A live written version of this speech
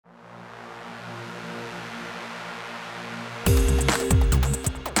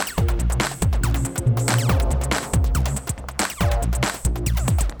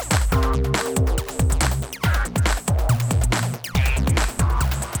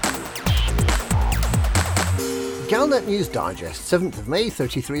Galnet News Digest, 7th of May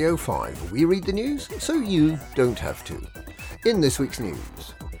 3305. We read the news so you don't have to. In this week's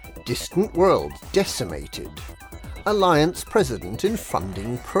news, distant world decimated. Alliance president in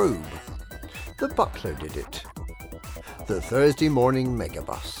funding probe. The butler did it. The Thursday morning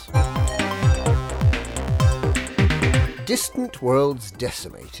megabus. Distant worlds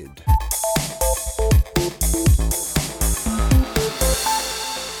decimated.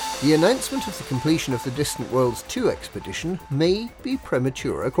 The announcement of the completion of the Distant Worlds 2 expedition may be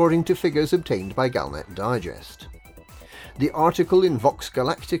premature according to figures obtained by Galnet Digest. The article in Vox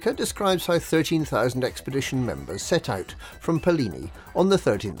Galactica describes how 13,000 expedition members set out from Pallini on the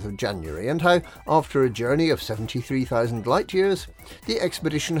 13th of January and how, after a journey of 73,000 light-years, the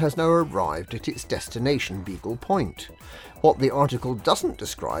expedition has now arrived at its destination, Beagle Point. What the article doesn't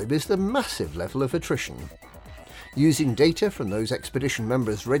describe is the massive level of attrition. Using data from those expedition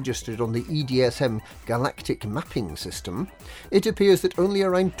members registered on the EDSM Galactic Mapping System, it appears that only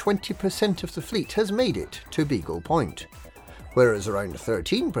around 20% of the fleet has made it to Beagle Point, whereas around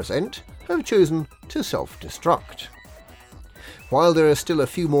 13% have chosen to self-destruct. While there are still a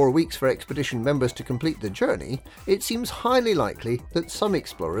few more weeks for expedition members to complete the journey, it seems highly likely that some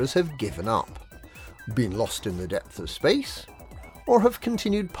explorers have given up, been lost in the depth of space, or have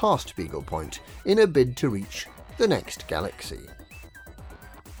continued past Beagle Point in a bid to reach the next galaxy.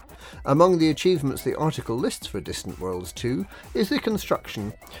 Among the achievements the article lists for Distant Worlds 2 is the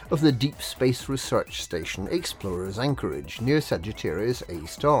construction of the Deep Space Research Station Explorers Anchorage near Sagittarius A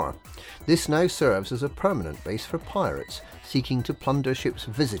star. This now serves as a permanent base for pirates seeking to plunder ships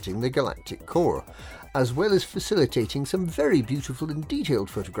visiting the galactic core, as well as facilitating some very beautiful and detailed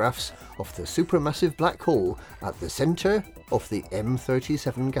photographs of the supermassive black hole at the centre of the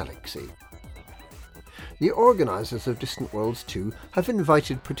M37 galaxy. The organisers of Distant Worlds 2 have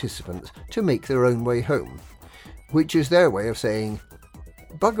invited participants to make their own way home, which is their way of saying,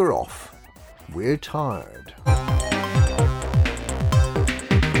 "Bugger off, we're tired."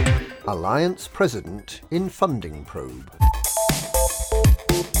 Alliance president in funding probe.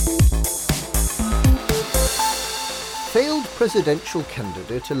 Failed presidential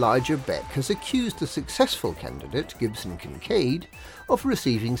candidate Elijah Beck has accused the successful candidate, Gibson Kincaid, of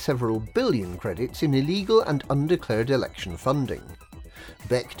receiving several billion credits in illegal and undeclared election funding.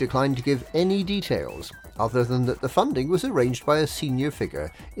 Beck declined to give any details, other than that the funding was arranged by a senior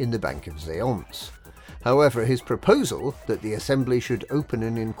figure in the Bank of Zeonce. However, his proposal that the Assembly should open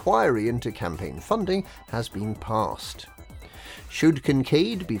an inquiry into campaign funding has been passed. Should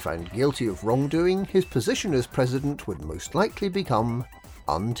Kincaid be found guilty of wrongdoing, his position as president would most likely become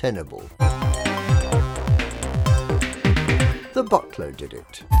untenable. The butler did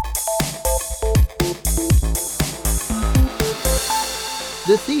it.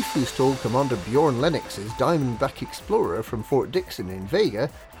 The thief who stole Commander Bjorn Lennox's Diamondback Explorer from Fort Dixon in Vega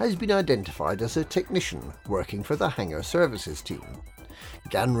has been identified as a technician working for the hangar services team.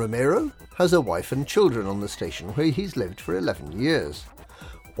 Gan Romero has a wife and children on the station where he's lived for 11 years.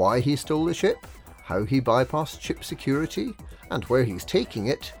 Why he stole the ship, how he bypassed ship security, and where he's taking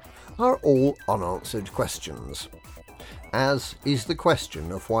it are all unanswered questions. As is the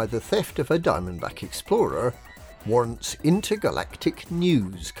question of why the theft of a Diamondback Explorer warrants intergalactic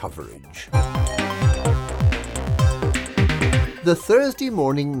news coverage. The Thursday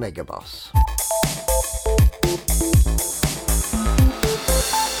morning megabus.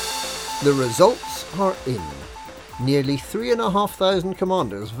 The results are in. Nearly 3,500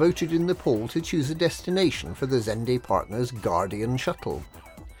 commanders voted in the poll to choose a destination for the Zende Partners Guardian shuttle.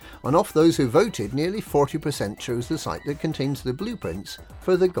 And of those who voted, nearly 40% chose the site that contains the blueprints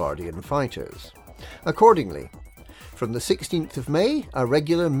for the Guardian fighters. Accordingly, from the 16th of May, a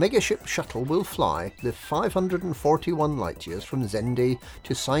regular megaship shuttle will fly the 541 light-years from Zende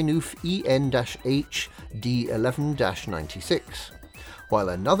to Sinuf EN-H D11-96. While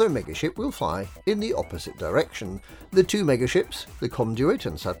another megaship will fly in the opposite direction. The two megaships, the Conduit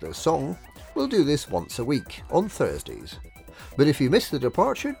and Sadler's Song, will do this once a week, on Thursdays. But if you miss the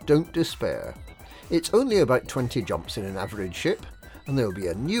departure, don't despair. It's only about 20 jumps in an average ship, and there'll be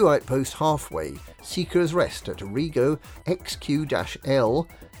a new outpost halfway, Seeker's Rest at Rigo XQ-L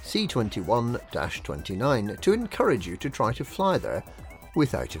C21-29, to encourage you to try to fly there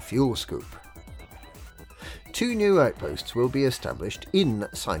without a fuel scoop. Two new outposts will be established in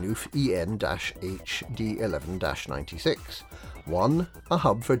Sinuf EN-H D11-96. One, a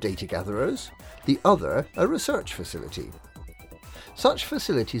hub for data gatherers, the other, a research facility. Such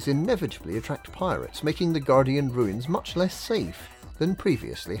facilities inevitably attract pirates, making the Guardian ruins much less safe than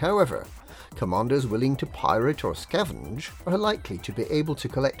previously. However, commanders willing to pirate or scavenge are likely to be able to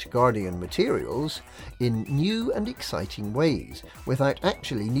collect Guardian materials in new and exciting ways without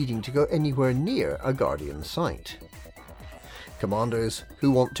actually needing to go anywhere near a Guardian site. Commanders who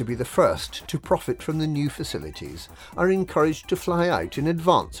want to be the first to profit from the new facilities are encouraged to fly out in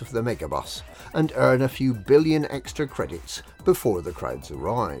advance of the megabus and earn a few billion extra credits before the crowds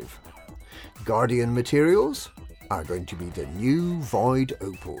arrive. Guardian materials are going to be the new Void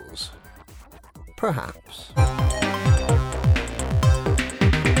Opals. Perhaps.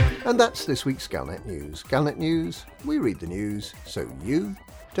 And that's this week's Galnet News. Galnet News, we read the news so you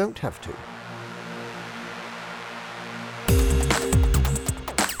don't have to.